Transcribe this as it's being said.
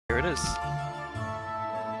Here it is.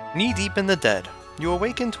 Knee-deep in the dead, you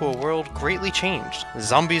awaken to a world greatly changed.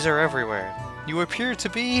 Zombies are everywhere. You appear to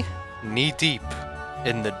be knee-deep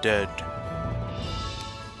in the dead.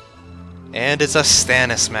 And it's a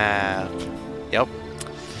Stannis map. Yep.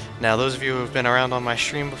 Now, those of you who have been around on my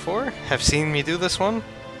stream before have seen me do this one.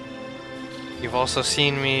 You've also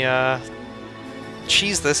seen me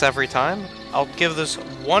cheese this every time. I'll give this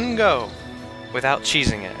one go without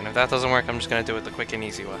cheesing it, and if that doesn't work, I'm just going to do it the quick and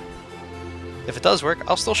easy way. If it does work,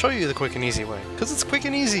 I'll still show you the quick and easy way, because it's quick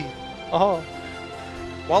and easy. Oh.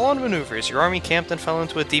 While on maneuvers, your army camped and fell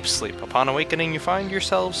into a deep sleep. Upon awakening, you find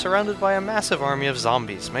yourselves surrounded by a massive army of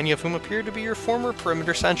zombies, many of whom appear to be your former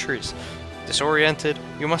perimeter sentries. Disoriented,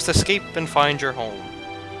 you must escape and find your home.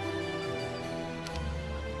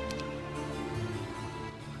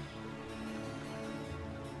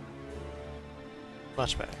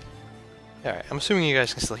 Much better. Alright, I'm assuming you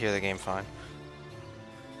guys can still hear the game fine.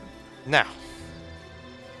 Now,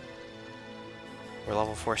 we're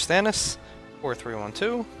level 4 Stannis,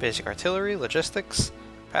 4312, basic artillery, logistics,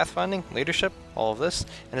 pathfinding, leadership, all of this.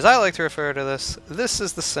 And as I like to refer to this, this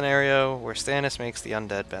is the scenario where Stannis makes the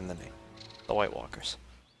undead bend the knee. The White Walkers.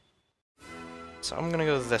 So I'm gonna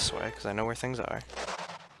go this way, because I know where things are.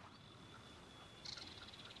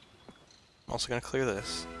 I'm also gonna clear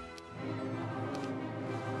this.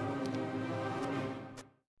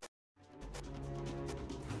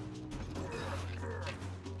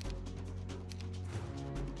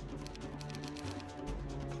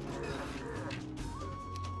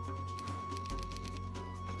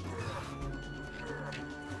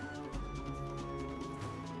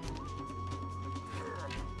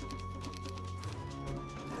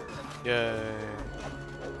 Yay.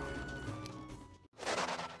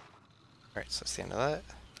 Alright, so that's the end of that.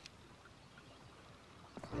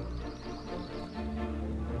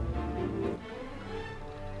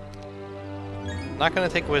 Not gonna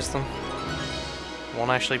take wisdom. Won't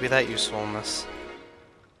actually be that useful in this.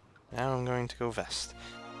 Now I'm going to go vest.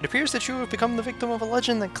 It appears that you have become the victim of a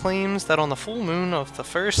legend that claims that on the full moon of the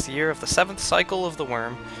first year of the 7th cycle of the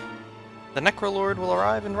worm, the Necrolord will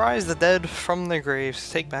arrive and rise the dead from their graves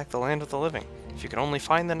to take back the land of the living. If you can only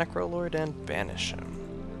find the Necrolord and banish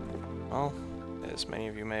him. Well, as many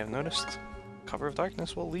of you may have noticed, Cover of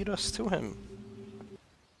Darkness will lead us to him.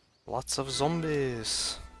 Lots of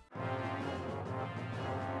zombies.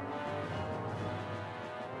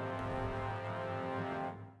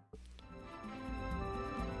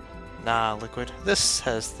 Nah, Liquid. This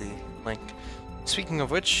has the link. Speaking of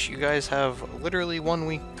which, you guys have literally 1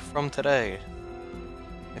 week from today.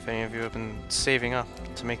 If any of you have been saving up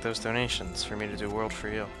to make those donations for me to do World for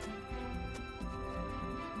You.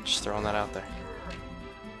 Just throwing that out there.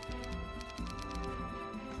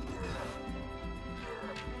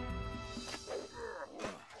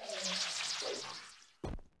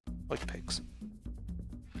 Like pigs.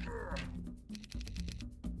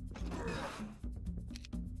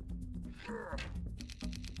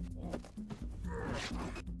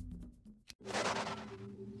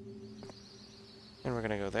 And we're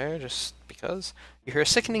gonna go there just because. You hear a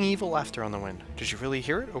sickening evil laughter on the wind. Did you really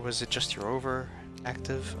hear it, or was it just your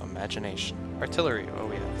overactive imagination? Artillery, oh,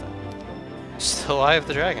 we have that. Still Eye of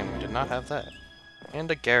the Dragon, we did not have that.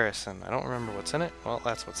 And a garrison, I don't remember what's in it. Well,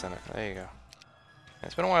 that's what's in it, there you go.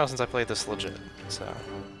 It's been a while since I played this legit, so...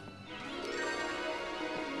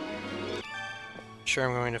 sure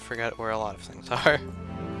I'm going to forget where a lot of things are.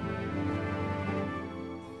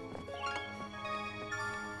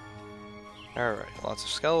 Alright, lots of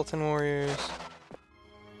skeleton warriors.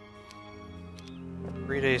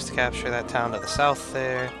 3 days to capture that town to the south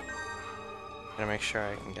there. Gonna make sure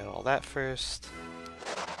I can get all that first.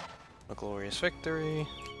 A glorious victory.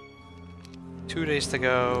 2 days to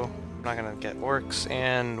go. I'm not gonna get orcs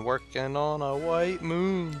and working on a white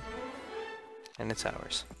moon. And it's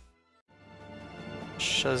ours.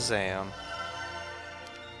 Shazam.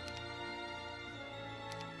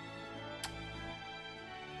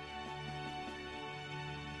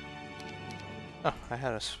 Oh, I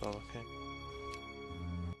had a spell, okay.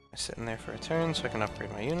 I'm sitting there for a turn so I can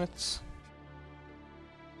upgrade my units.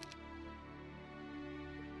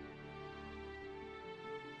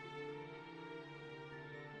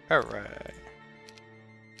 Alright.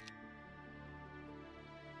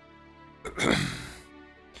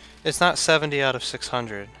 It's not 70 out of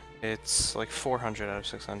 600. It's like 400 out of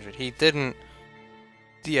 600. He didn't...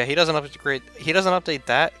 Yeah, he doesn't upgrade... He doesn't update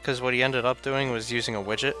that, because what he ended up doing was using a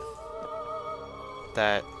widget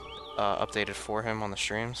that updated for him on the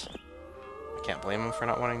streams. I can't blame him for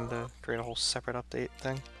not wanting to create a whole separate update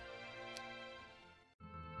thing.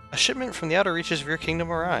 A shipment from the outer reaches of your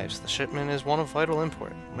kingdom arrives. The shipment is one of vital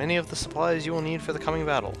import. Many of the supplies you will need for the coming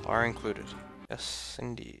battle are included. Yes,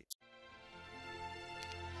 indeed.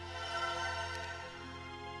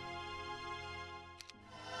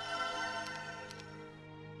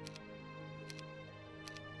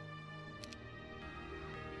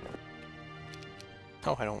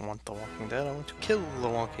 Oh, I don't want the Walking Dead. I want to kill the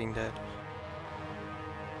Walking Dead.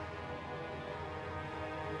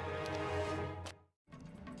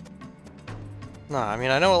 Nah, I mean,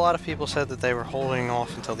 I know a lot of people said that they were holding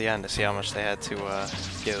off until the end to see how much they had to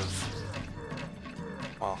give.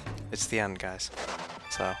 Well, it's the end, guys.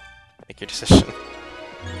 So, make your decision.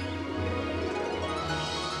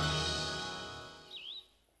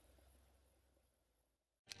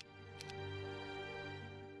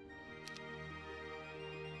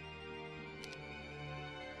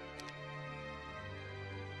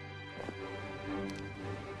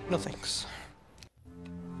 No thanks.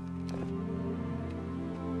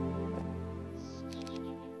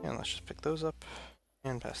 And let's just pick those up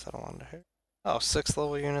and pass that along to her. Oh, 6th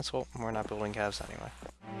level units? Well, we're not building calves anyway.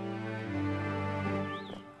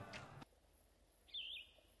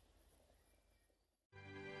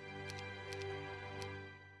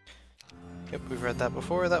 Yep, we've read that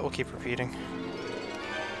before. That will keep repeating.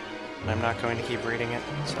 And I'm not going to keep reading it,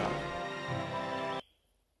 so...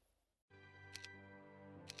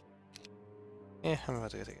 Yeah, I'm about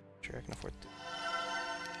to go take a picture. I can afford to.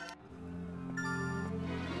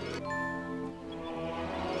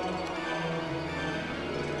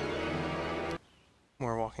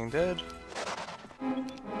 More Walking Dead.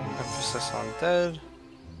 Emphasis on dead.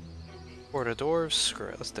 Order dwarves. Screw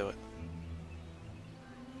it, let's do it.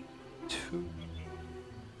 2...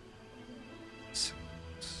 6...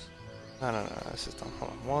 No, this is done.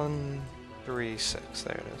 Hold on. 1, 3, 6.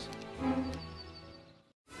 There it is.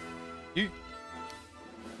 Yeet.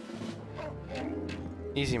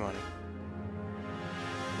 Easy money.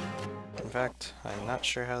 In fact, I'm not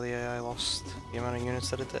sure how the AI lost the amount of units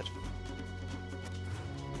that it did.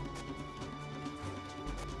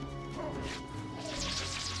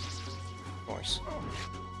 Of course.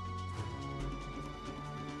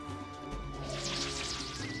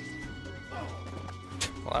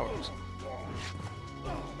 Well, that works.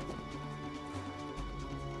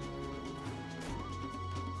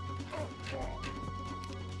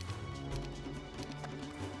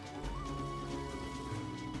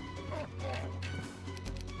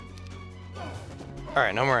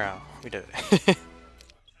 Alright, no morale. We did it.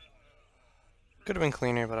 Could have been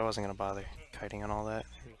cleaner, but I wasn't gonna bother kiting and all that.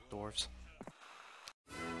 Dwarves.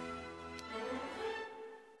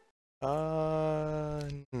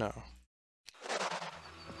 No.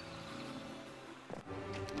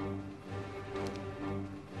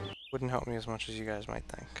 Wouldn't help me as much as you guys might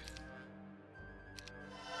think.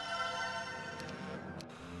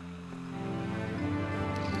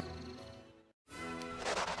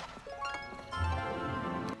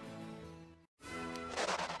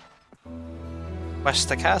 West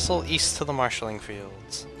the castle, east to the marshalling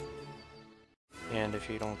fields. And if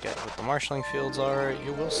you don't get what the marshalling fields are,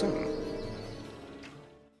 you will soon.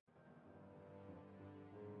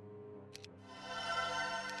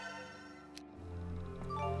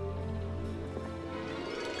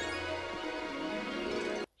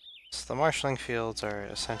 So the marshalling fields are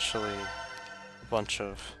essentially a bunch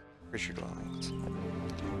of creature dwellings.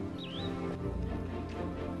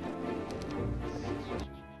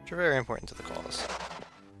 Which are very important to the cause.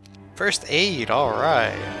 First aid,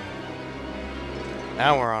 alright.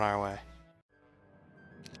 Now we're on our way.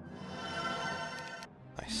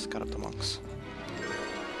 Nice, got up the monks.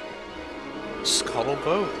 Scuttle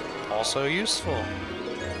boat, also useful.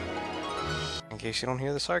 In case you don't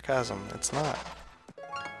hear the sarcasm, it's not.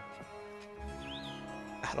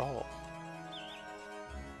 At all.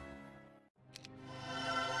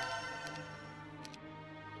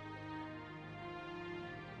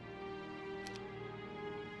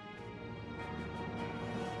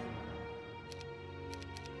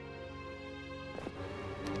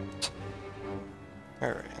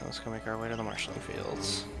 Alright, let's go make our way to the marshalling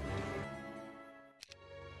fields.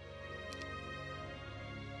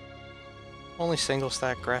 Only single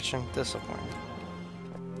stack Gretchen, disappointing.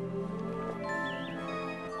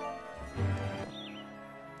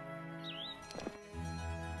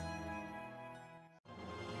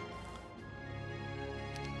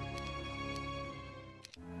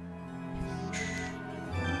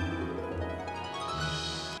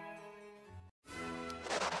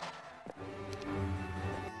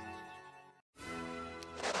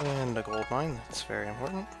 And a gold mine, that's very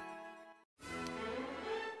important.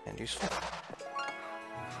 And useful.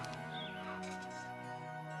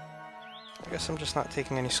 I guess I'm just not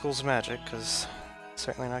taking any schools of magic, because it's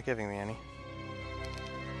certainly not giving me any.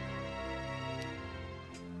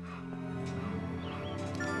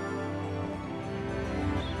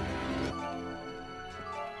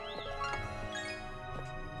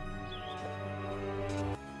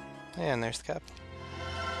 And there's the cap.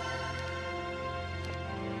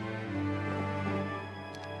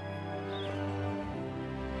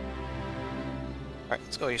 Alright,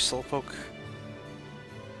 let's go, you Slowpoke.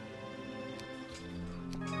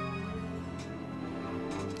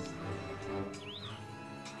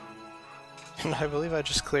 And I believe I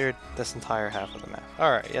just cleared this entire half of the map.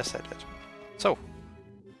 Alright, yes I did. So.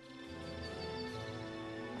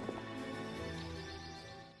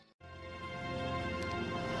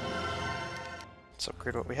 Let's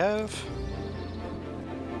upgrade what we have.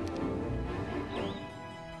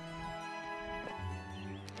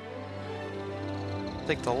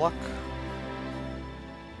 Take the luck.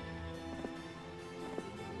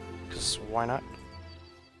 Because why not?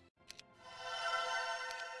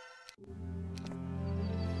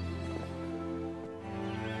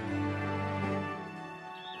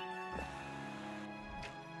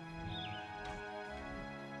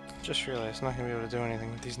 Just realized I'm not going to be able to do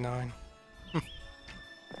anything with these 9.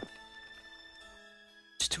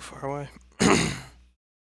 It's too far away.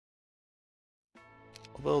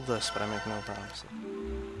 I'll build this, but I make no promises.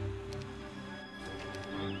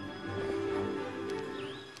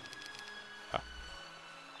 Oh.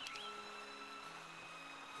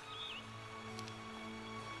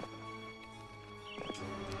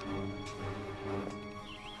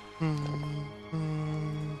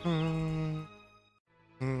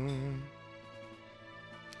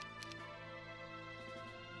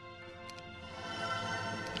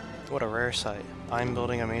 What a rare sight. I'm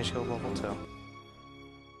building a Mage Guild level 2.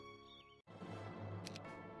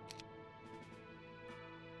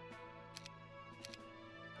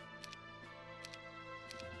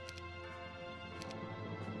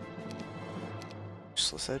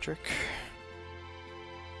 Useless Edric.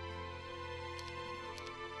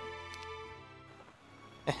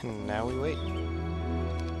 And now we wait.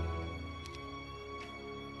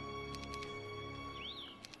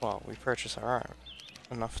 Well, we purchase our army.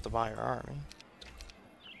 Enough to buy our army.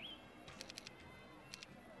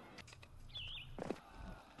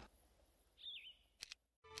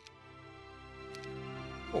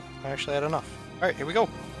 Oh, I actually had enough. Alright, here we go!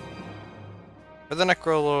 For the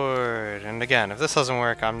Necrolord! And again, if this doesn't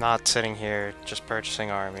work, I'm not sitting here just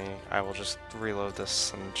purchasing army. I will just reload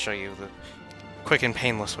this and show you the quick and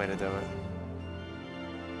painless way to do it.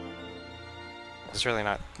 There's really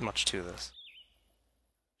not much to this.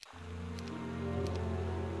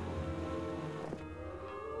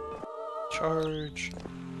 Charge.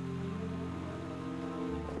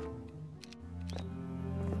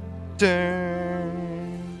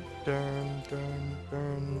 Dun, dun, dun,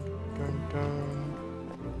 dun, dun, dun.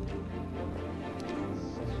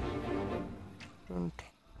 Dun.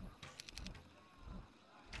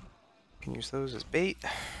 Can use those as bait.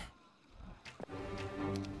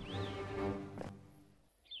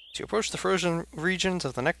 As you approach the frozen regions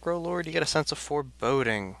of the Necrolord, you get a sense of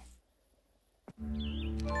foreboding.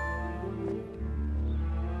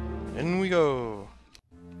 In we go!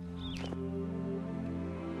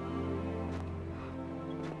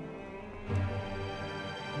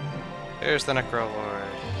 There's the Necrolord.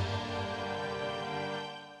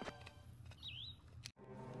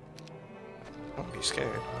 Don't be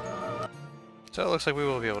scared. So it looks like we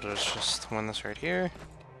will be able to just win this right here.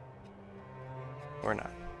 Or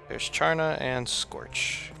not. There's Charna and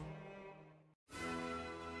Scorch.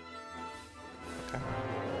 Okay.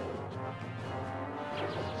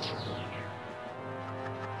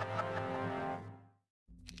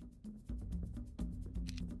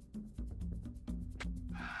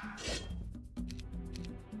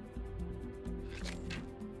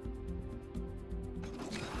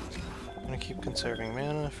 I'm gonna keep conserving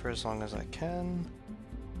mana for as long as I can.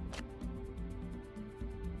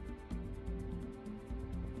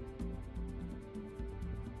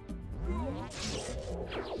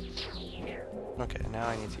 Okay, now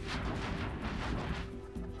I need to use it.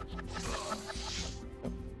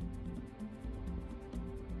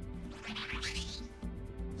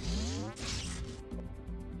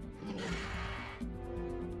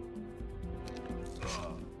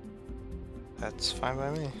 That's fine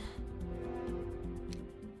by me.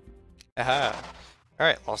 Aha!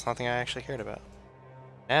 Alright, lost nothing I actually cared about.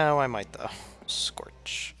 Now I might though.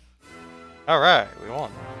 Scorch. Alright, we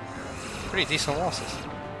won. Pretty decent losses.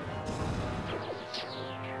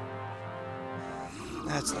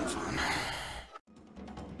 That's no fun.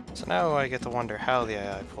 So now I get to wonder how the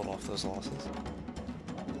AI pulled off those losses.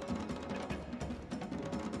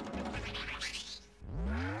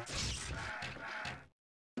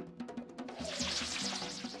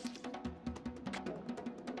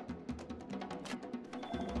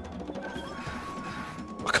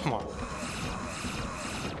 Oh, come on.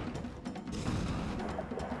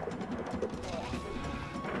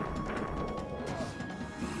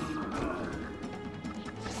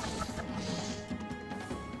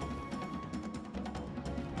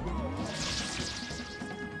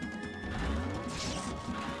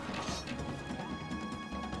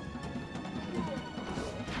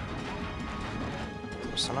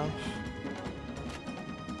 Close enough.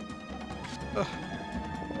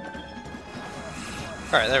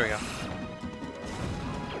 Alright, there we go.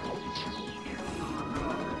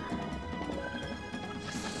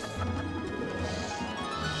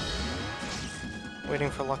 Waiting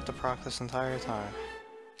for luck to proc this entire time.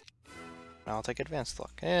 Now I'll take advanced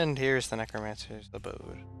luck. And here's the Necromancer's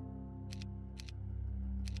abode.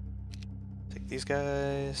 Take these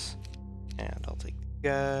guys. And I'll take these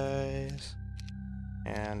guys.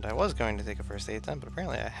 And I was going to take a first aid then, but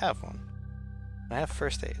apparently I have one. And I have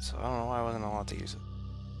first aid, so I don't know why I wasn't allowed to use it.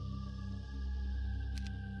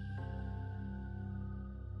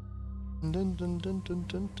 Dun, dun, dun, dun,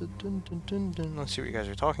 dun, dun, dun, dun, dun, dun. Let's see what you guys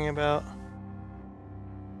are talking about.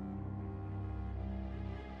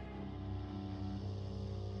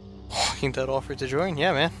 Walking Dead offered to join?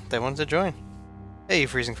 Yeah, man. They wanted to join. Hey,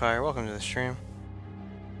 Freezing Fire. Welcome to the stream.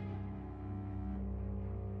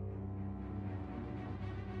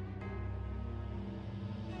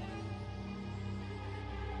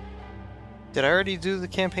 Did I already do the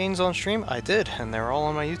campaigns on stream? I did, and they're all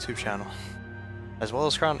on my YouTube channel. As well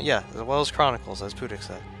as Chronicles, as Pudik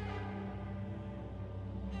said.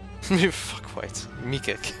 Fuck white.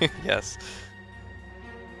 Meekick. Yes.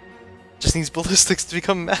 Just needs ballistics to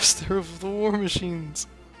become master of the war machines.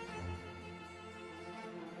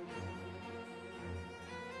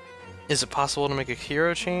 Is it possible to make a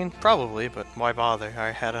hero chain? Probably, but why bother?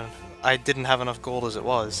 I didn't have enough gold as it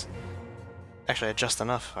was. Actually, I had just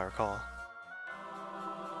enough, if I recall.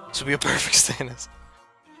 This would be a perfect Stannis.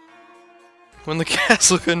 When the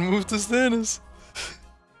castle couldn't move to Stannis.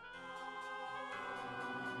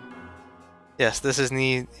 Yes, this is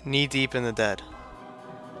knee deep in the dead.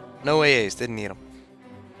 No AAs, didn't need them.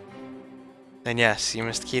 And yes, you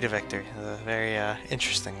missed key to victory. A very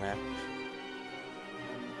interesting map.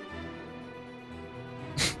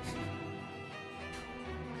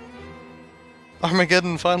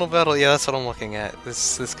 Armageddon final battle. Yeah, that's what I'm looking at.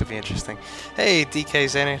 This could be interesting. Hey, DK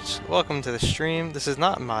Xanich, welcome to the stream. This is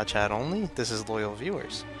not mod chat only. This is loyal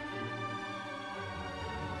viewers.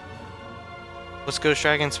 What's Ghost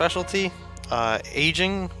Dragon's specialty?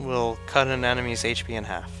 Aging will cut an enemy's HP in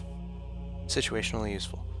half. Situationally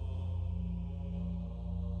useful.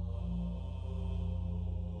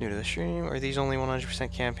 New to the stream, are these only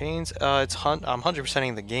 100% campaigns? I'm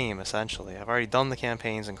 100%ing the game, essentially. I've already done the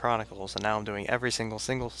campaigns in Chronicles, and now I'm doing every single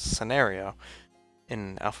scenario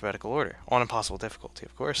in alphabetical order. On impossible difficulty,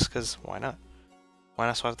 of course, because why not? Why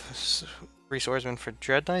not swap the 3 swordsmen for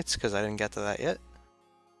Dread Knights? Because I didn't get to that yet.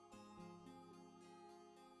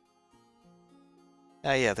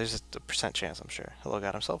 Yeah, there's a percent chance, I'm sure. Hello,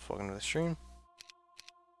 God himself, welcome to the stream.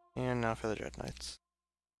 And now for the Dread Knights.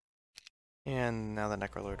 And now the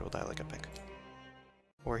Necrolord will die like a pig.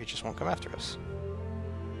 Or he just won't come after us.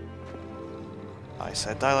 I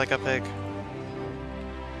said die like a pig.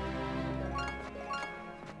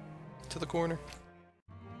 To the corner.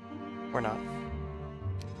 Or not.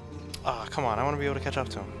 Ah, come on, I want to be able to catch up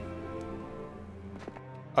to him.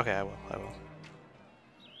 Okay, I will.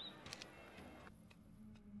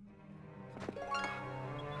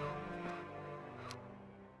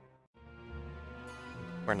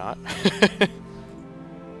 Or not.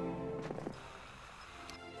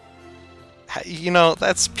 You know,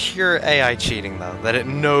 that's pure AI cheating, though, that it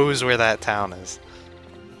knows where that town is.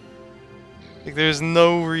 Like, there's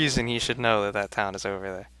no reason he should know that that town is over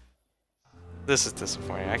there. This is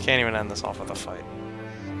disappointing. I can't even end this off with a fight.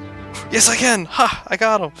 Yes, I can! Ha! I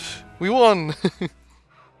got him! We won!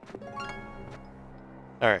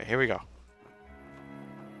 Alright, here we go.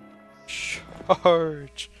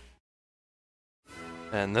 Charge!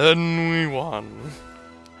 And then we won.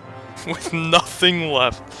 With nothing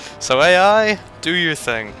left. So AI, do your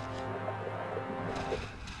thing.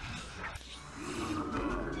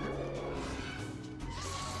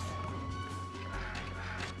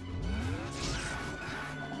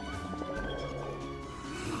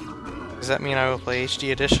 Does that mean I will play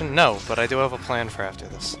HD Edition? No, but I do have a plan for after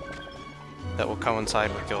this. that will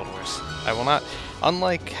coincide with Guild Wars. I will not,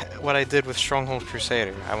 unlike what I did with Stronghold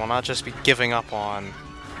Crusader, I will not just be giving up on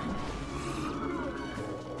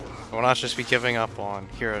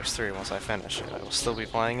Heroes 3 once I finish it. I will still be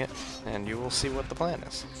playing it, and you will see what the plan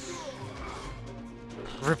is.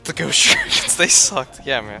 Rip the Ghost Dragons, they sucked.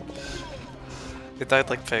 Yeah, man. They died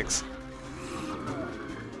like pigs.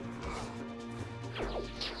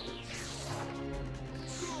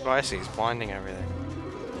 Oh, I see, he's blinding everything.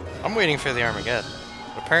 I'm waiting for the Armageddon,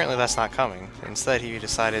 but apparently that's not coming. Instead, he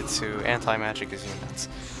decided to anti-magic his units.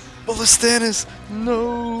 Ballestanis!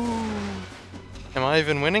 No! Am I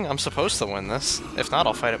even winning? I'm supposed to win this. If not,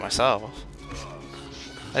 I'll fight it myself.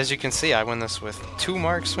 As you can see, I win this with 2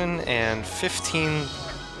 marksmen and 15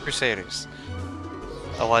 crusaders.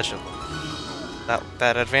 Allegedly.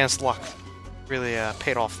 That advanced luck really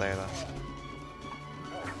paid off there, though.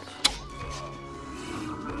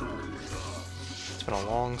 It's been a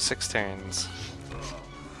long 6 turns.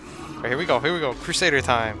 Alright, here we go, Crusader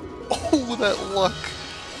time! Oh, that luck!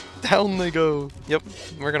 Down they go! Yep,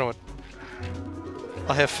 we're gonna win.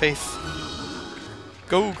 I have faith.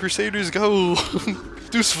 Go, Crusaders, go!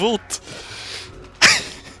 Deuce Volt!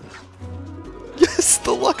 Yes,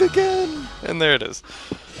 the luck again! And there it is.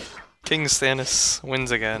 King Stannis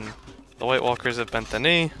wins again. The White Walkers have bent the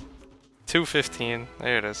knee. 215.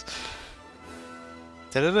 There it is.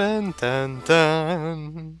 Dun dun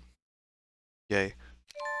dun. Yay.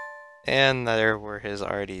 And there were his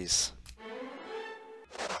RDs.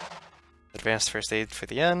 Advanced first aid for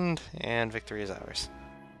the end, and victory is ours.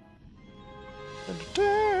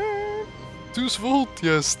 Deuce Volt!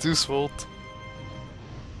 Yes, Deuce Volt.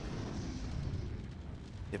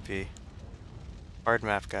 Yippee. Hard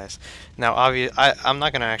map, guys. Now, I'm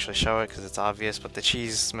not going to actually show it because it's obvious, but the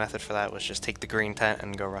cheese method for that was just take the green tent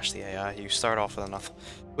and go rush the AI. You start off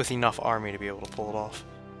with enough army to be able to pull it off.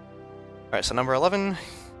 Alright, so number 11,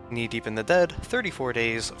 Knee Deep in the Dead, 34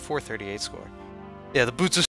 days, 438 score. Yeah, the boots are